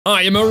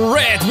I am a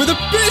rat with a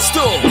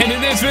pistol! And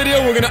in this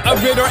video, we're gonna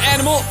upgrade our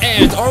animal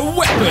and our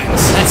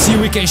weapons. Let's see if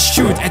we can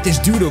shoot at this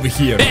dude over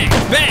here. Bang!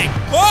 Bang!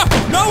 Oh!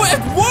 No,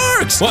 it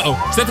works! Uh-oh.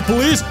 Is that the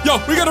police?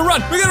 Yo, we gotta run!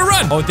 We gotta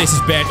run! Oh, this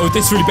is bad. Oh,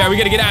 this is really bad. We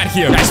gotta get out of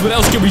here. Guys, what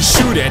else can we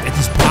shoot at? At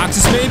these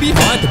boxes, maybe?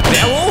 Huh? The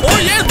barrel? Oh,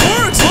 yeah, it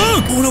works!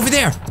 Look! Going over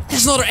there.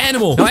 There's another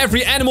animal. Now,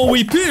 every animal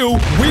we peel,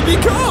 we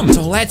become.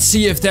 So let's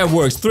see if that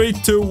works. 3,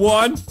 2,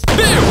 1.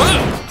 Pew!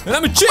 Wow! And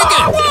I'm a chicken!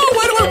 Whoa!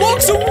 Why do I walk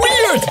so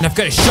weird? And I've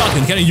got a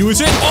shotgun. Can I use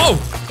it? Oh!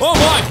 Oh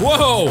my!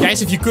 Whoa!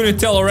 Guys, if you couldn't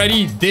tell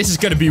already, this is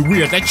gonna be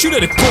weird. Let's shoot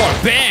at a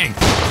car. Bang!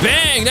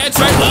 Bang! That's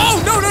right.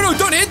 Oh! No, no, no!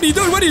 Don't hit me,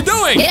 dude! What are you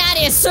doing? Get out of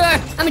here,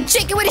 sir! I'm a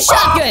chicken with a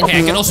shotgun!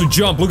 Hey, I can also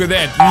jump. Look at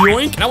that.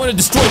 Yoink! And I want to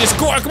destroy this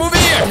car. Come over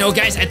here! No,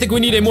 guys, I think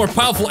we need a more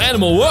powerful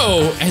animal.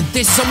 Whoa! And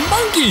this is a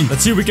monkey!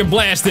 Let's see if we can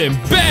blast him.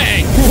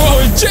 Bang! Whoa!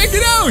 And check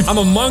it out! I'm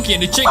a monkey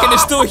and the chicken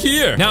is still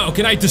here. Now,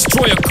 can I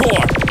destroy a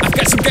car? I've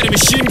got some kind of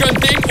machine gun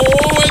thing.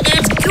 Oh, and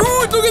it's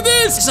good! Look at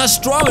this! It's not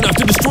strong enough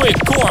to destroy a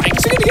car. I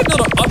guess I gotta get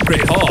another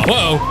upgrade, huh?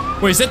 Whoa!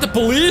 Wait, is that the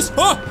police?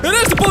 Oh, it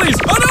is the police!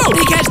 Oh no! What are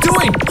you guys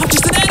doing? I'm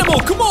just an animal!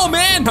 Come on,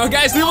 man! Now,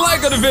 guys, leave a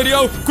like on the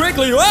video.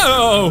 Quickly!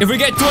 Whoa! If we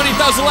get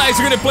 20,000 likes,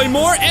 we're gonna play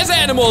more as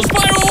animals.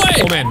 Fire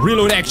away! Oh man,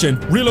 reload action.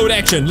 Reload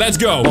action. Let's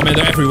go. Oh man,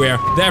 they're everywhere.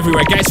 They're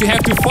everywhere. Guys, we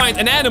have to find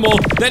an animal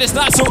that is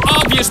not so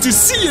obvious to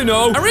see, you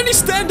know. I really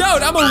stand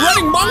out. I'm a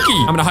running monkey.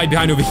 I'm gonna hide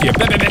behind over here.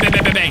 Bang, bang, bang, bang,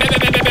 bang, bang, bang,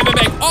 bang, bang, bang,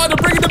 bang. Oh, they're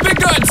bringing the big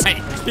guns.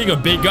 Hey, speaking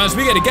of big guns,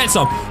 we gotta get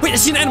some. Wait, I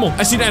see an animal.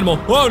 I see an animal.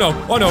 Oh no.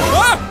 Oh no.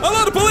 Ah! I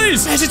love the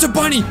police. Yes, it's a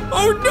bunny.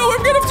 Oh no,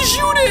 I'm gonna have to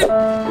shoot it.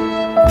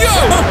 Go!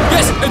 Oh,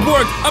 yes, it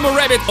worked. I'm a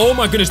rabbit. Oh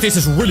my goodness, this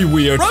is really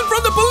weird. Run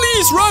from the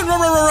police. Run, run,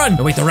 run, run, run.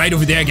 Oh, wait, they're right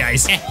over there,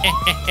 guys.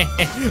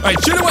 Alright,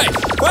 shoot away.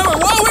 Wait, wait,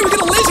 whoa, wait, we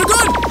got a laser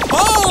gun.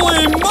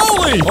 Holy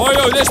moly. Oh,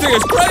 yo, this thing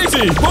is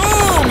crazy.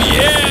 Boom.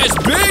 Yes,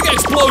 big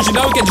explosion.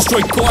 Now we can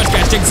destroy cars,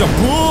 guys. Check this out.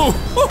 Boom.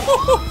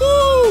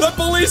 The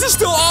police is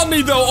still on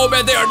me, though. Oh,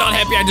 man, they are not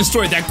happy I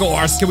destroyed that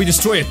cars. Can we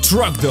destroy a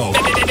truck, though?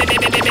 Come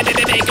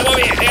over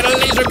here. I got a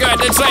laser gun.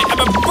 That's right. I'm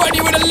a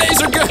bunny with a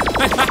laser gun.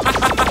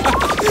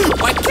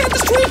 I can't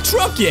destroy a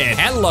truck yet.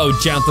 Hello,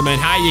 gentlemen.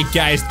 How you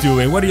guys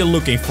doing? What are you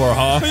looking for,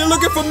 huh? Are you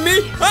looking for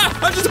me?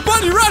 Ah, I'm just a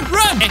bunny. Run,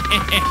 run.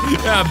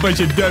 Ah, bunch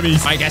of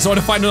dummies. All right, guys. I want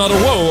to find another.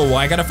 Whoa, whoa, whoa.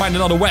 I gotta find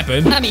another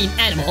weapon. I mean,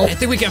 animal. I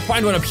think we can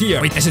find one up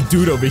here. Wait, there's a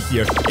dude over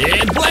here.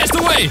 And blast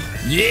away.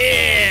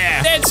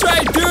 Yeah. That's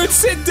right, dude.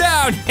 Sit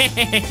down.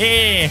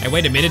 Hey,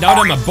 wait a minute. Now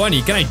that I'm a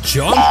bunny, can I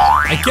jump?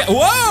 I can't.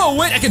 Whoa,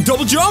 wait. I can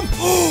double jump?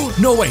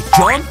 No way.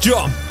 Jump,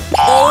 jump.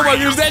 Oh my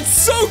goodness, that's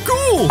so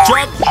cool!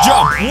 Jump,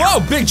 jump.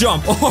 Whoa, big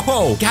jump.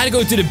 Oh, gotta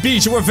go to the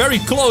beach. We're very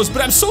close,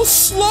 but I'm so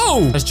slow.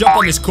 Let's jump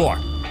on this car.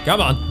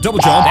 Come on, double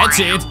jump. That's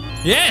it.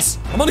 Yes,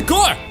 I'm on the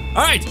car.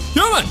 All right,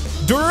 human,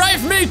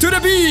 drive me to the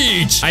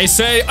beach. I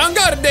say,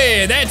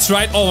 Angarde. That's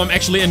right. Oh, I'm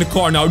actually in the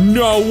car now.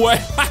 No way.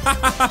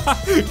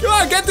 Come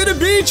on, get to the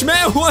beach,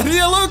 man. What are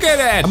you looking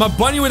at? I'm a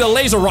bunny with a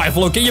laser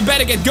rifle. Okay, you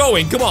better get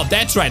going. Come on,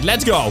 that's right.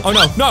 Let's go. Oh,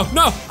 no, no,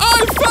 no.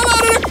 I fell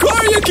out of the car.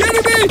 Are you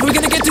kidding me? We're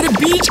gonna get to the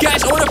beach,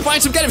 guys. I want to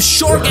find some kind of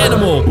shark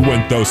animal.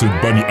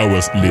 1,000 bunny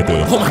hours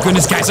later. Oh my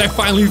goodness, guys. I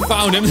finally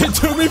found him. It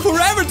took me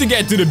forever to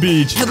get to the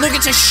beach. And look,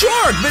 it's a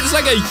shark, but it's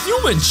like a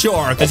human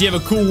shark. Does he have a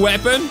cool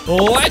weapon?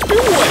 Let's be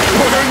wet.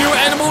 Order a new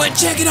animal and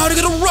check it out. I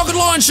got a rocket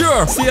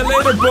launcher. See you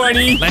later,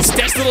 bunny. Let's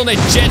test it on that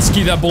jet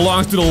ski that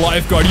belongs to the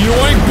lifeguard.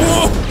 Yoink.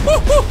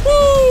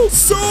 Whoa.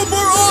 Super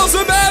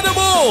awesome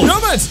animal.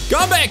 Humans,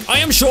 come back. I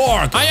am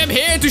shark. I am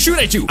here to shoot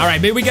at you. All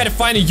right, maybe we gotta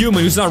find a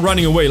human who's not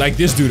running away like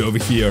this dude over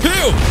here.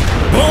 Pew.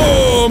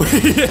 Boom.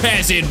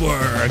 Yes, it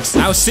works.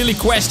 Now, silly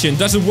question.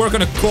 Does it work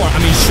on a car? I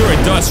mean, sure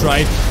it does,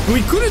 right? But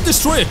we couldn't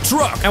destroy a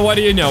truck. And what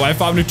do you know? I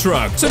found a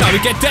truck. So now we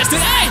can test it.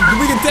 Hey,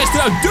 we can test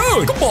it out.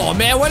 Dude, come on,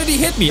 man. Why did he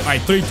hit me? All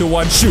right, 3, 2,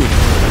 1, shoot.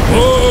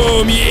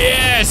 Boom.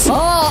 Yes.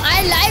 Oh,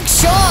 I like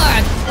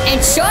shark.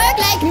 And shark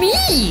like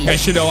me.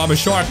 Yes, you know, I'm a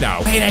shark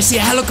now. Wait, I see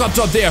a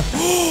helicopter up there.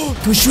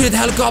 Can we shoot at the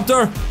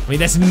helicopter? I mean,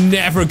 that's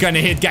never gonna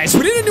hit, guys.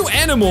 We need a new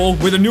animal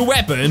with a new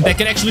weapon that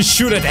can actually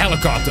shoot at the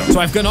helicopter. So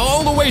I've gone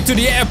all the way to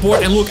the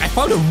airport, and look, I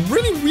found a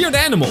really weird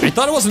animal. I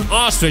thought it was an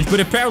ostrich, but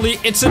apparently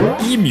it's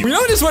an emu. We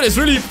know this one is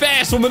really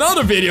fast from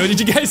another video. Did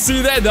you guys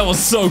see that? That was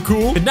so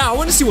cool. But now I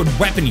want to see what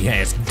weapon he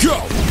has. Go!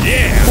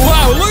 Yeah!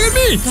 Wow, look at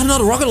me! Got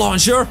another rocket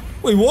launcher.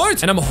 Wait,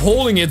 what? And I'm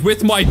holding it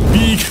with my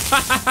beak.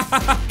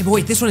 Hey, but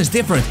wait, this one is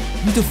different.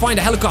 I need to find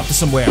a helicopter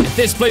somewhere. And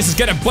this place has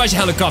got a bunch of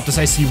helicopters.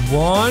 I see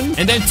 1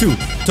 and then 2.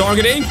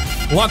 Targeting.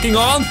 Locking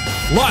on.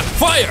 Lock.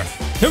 Fire.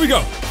 Here we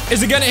go.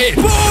 Is it gonna hit?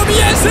 Boom!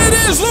 Yes, it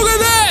is! Look at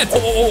that!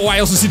 Oh, I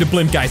also see the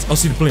blimp, guys. I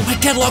see the blimp. I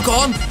can't lock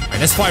on. All right,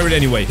 let's fire it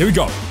anyway. Here we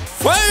go.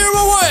 Fire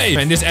away!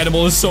 Man, this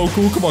animal is so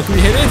cool. Come on, can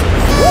we hit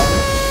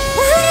it?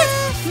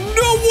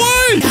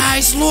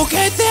 Guys, look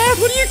at that!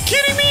 What are you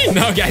kidding me?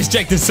 Now, guys,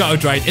 check this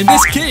out, right? In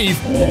this cave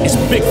is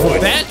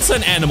Bigfoot. That's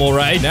an animal,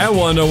 right? I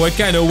wonder what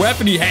kind of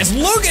weapon he has.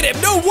 Look at him!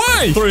 No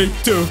way! 3,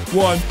 2,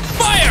 1,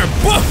 fire!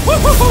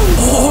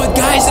 Oh,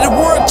 guys, it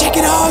worked! Check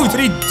it out! But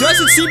he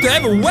doesn't seem to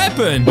have a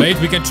weapon. Wait,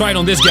 we can try it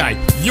on this guy.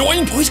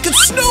 Yoink! Oh, he's got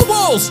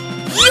snowballs!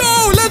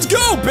 Yo, let's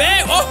go,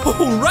 bang!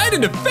 Oh, right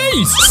in the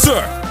face!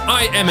 Sir,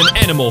 I am an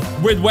animal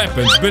with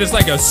weapons, but it's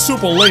like a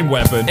super lame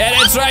weapon. Yeah,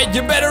 that's right.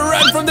 You better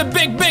run from the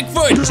big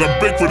Bigfoot. There's a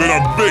Bigfoot and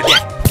I'm big.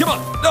 Yeah. Come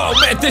on. Oh,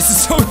 man, this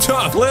is so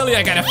tough. Clearly,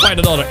 I gotta find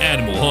another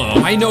animal,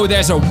 huh? I know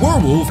there's a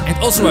werewolf and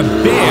also a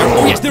bear.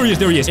 Oh, yes, there he is,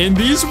 there he is. In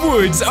these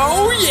woods.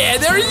 Oh, yeah,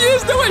 there he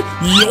is. No way.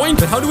 Yoink.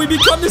 But how do we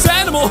become this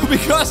animal?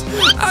 Because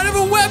I don't have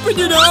a weapon,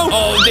 you know.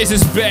 Oh, this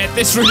is bad.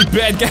 This is really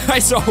bad,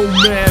 guys. Oh,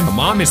 man. Come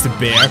on, Mr.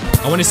 Bear.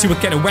 I want to see what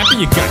kind of weapon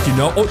you got, you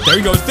know. Oh, there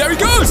he goes. There he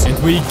goes. And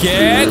we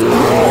get...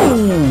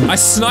 Ooh, a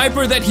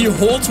sniper that he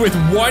holds with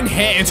one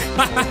hand.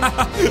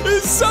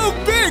 It's so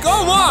big.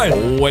 Oh, my.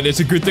 Oh, and it's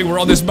a good thing we're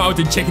on this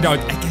mountain. Check it out.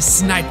 I can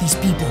snipe these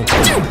people.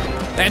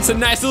 That's a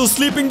nice little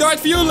sleeping dart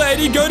for you,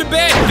 lady. Go to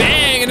bed.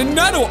 Bang. And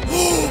another one.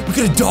 Oh, we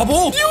got a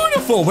double.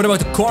 Beautiful. What about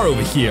the car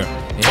over here?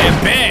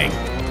 And bang.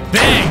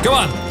 Bang. Come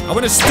on. I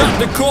want to stop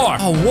the car.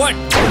 Oh, what?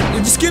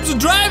 It just keeps on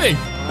driving.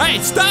 Hey,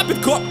 stop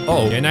it, car.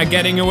 Oh, you're not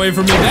getting away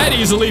from me that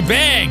easily.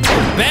 Bang.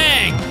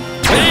 Bang.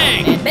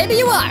 Bang. Maybe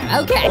you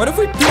are. Okay. What if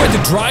we do it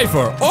the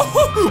driver? Oh,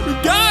 we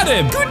got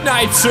him. Good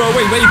night, sir.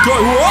 Wait, where you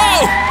going?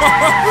 Whoa.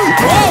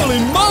 Holy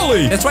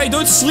moly. That's why you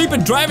don't sleep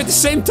and drive at the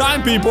same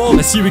time, people.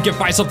 Let's see if we can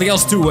find something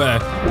else to do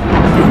it.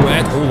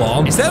 Hold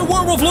on. Is that a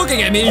werewolf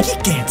looking at me? He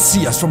can't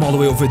see us from all the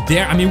way over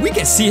there. I mean, we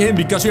can see him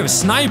because we have a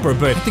sniper,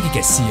 but I think he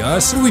can see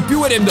us. What do we do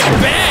with him, though?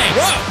 Bang.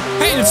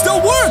 Whoa. Hey, it still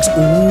works.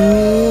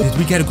 Ooh. Did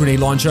we get a grenade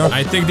launcher?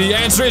 I think the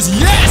answer is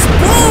yes.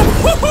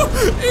 Boom.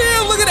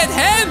 Ew, look at that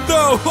hand,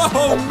 though.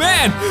 Oh,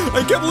 man.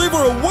 I can't believe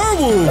we're a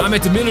werewolf. I'm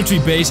at the military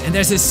base, and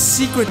there's a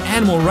secret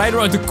animal right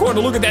around the corner.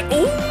 Look at that.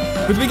 Oh.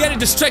 But we gotta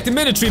distract the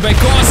military by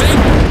causing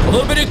a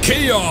little bit of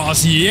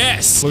chaos.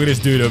 Yes. Look at this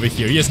dude over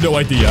here. He has no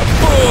idea.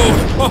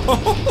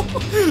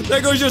 Boom.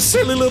 There goes your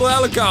silly little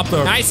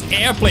helicopter. Nice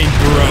airplane,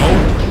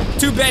 bro.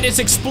 Too bad it's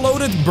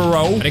exploded,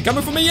 bro. Are they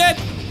coming for me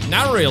yet?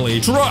 Not really.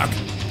 Truck.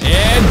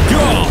 And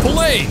gone.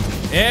 Plane.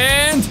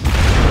 And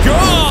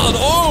gone.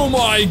 Oh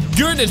my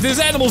goodness. This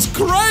animal's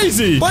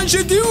crazy. Bunch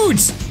of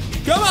dudes.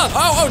 Come on.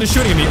 Oh, they're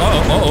shooting at me.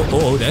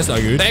 Oh, that's not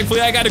good.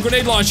 Thankfully, I got a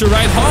grenade launcher,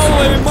 right?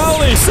 Holy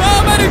moly. So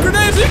many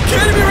grenades. Are you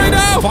kidding me right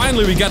now?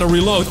 Finally, we got to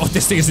reload. Oh,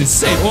 this thing is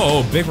insane.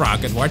 Whoa, big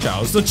rocket. Watch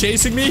out. Still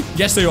chasing me?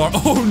 Yes, they are.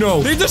 Oh,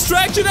 no. The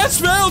distraction has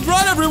failed.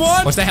 Run,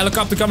 everyone. Was the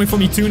helicopter coming for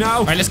me too now?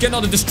 All right, let's get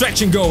another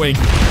distraction going.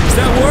 Does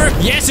that work?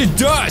 Yes, it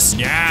does.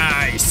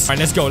 Nice. All right,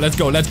 let's go. Let's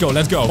go. Let's go.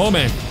 Let's go. Oh,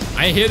 man.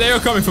 I hear they are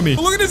coming for me.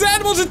 Look at these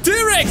animals, a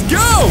T-Rex. Go.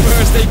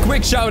 First, a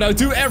quick shout out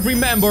to every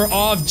member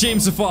of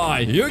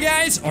Jamesify. You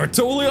guys are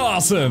totally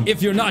awesome.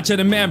 If you're not yet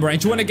a member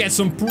and you want to get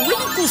some pretty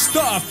cool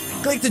stuff,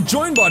 click the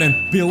join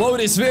button below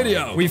this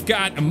video. We've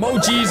got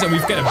emojis and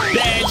we've got a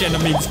badge, and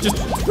I mean, it's just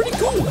pretty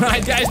cool. All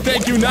right, guys,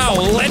 thank you. Now,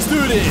 let's do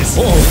this.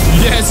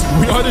 Oh, yes,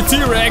 we are the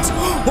T-Rex.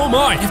 Oh,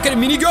 my. I've got a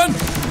minigun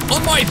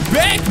on my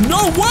back.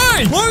 No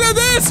way. Look at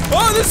this.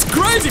 Oh, this is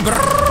crazy.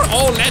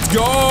 Oh, let's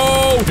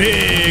go.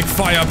 Big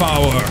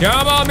firepower.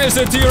 Come on,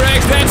 Mr.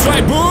 T-Rex. That's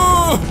right.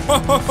 Boom.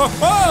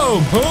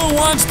 Who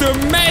wants to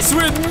mess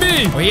with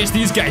me? Oh, here's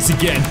these guys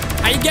again.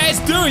 How you guys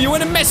doing? You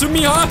want to mess with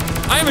me, huh?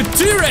 I'm a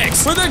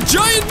T-Rex with a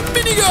giant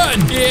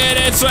minigun. Yeah,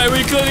 that's right.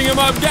 We're cleaning him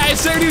up,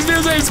 guys. Check these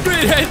videos on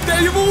screen. And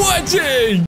thank you for watching.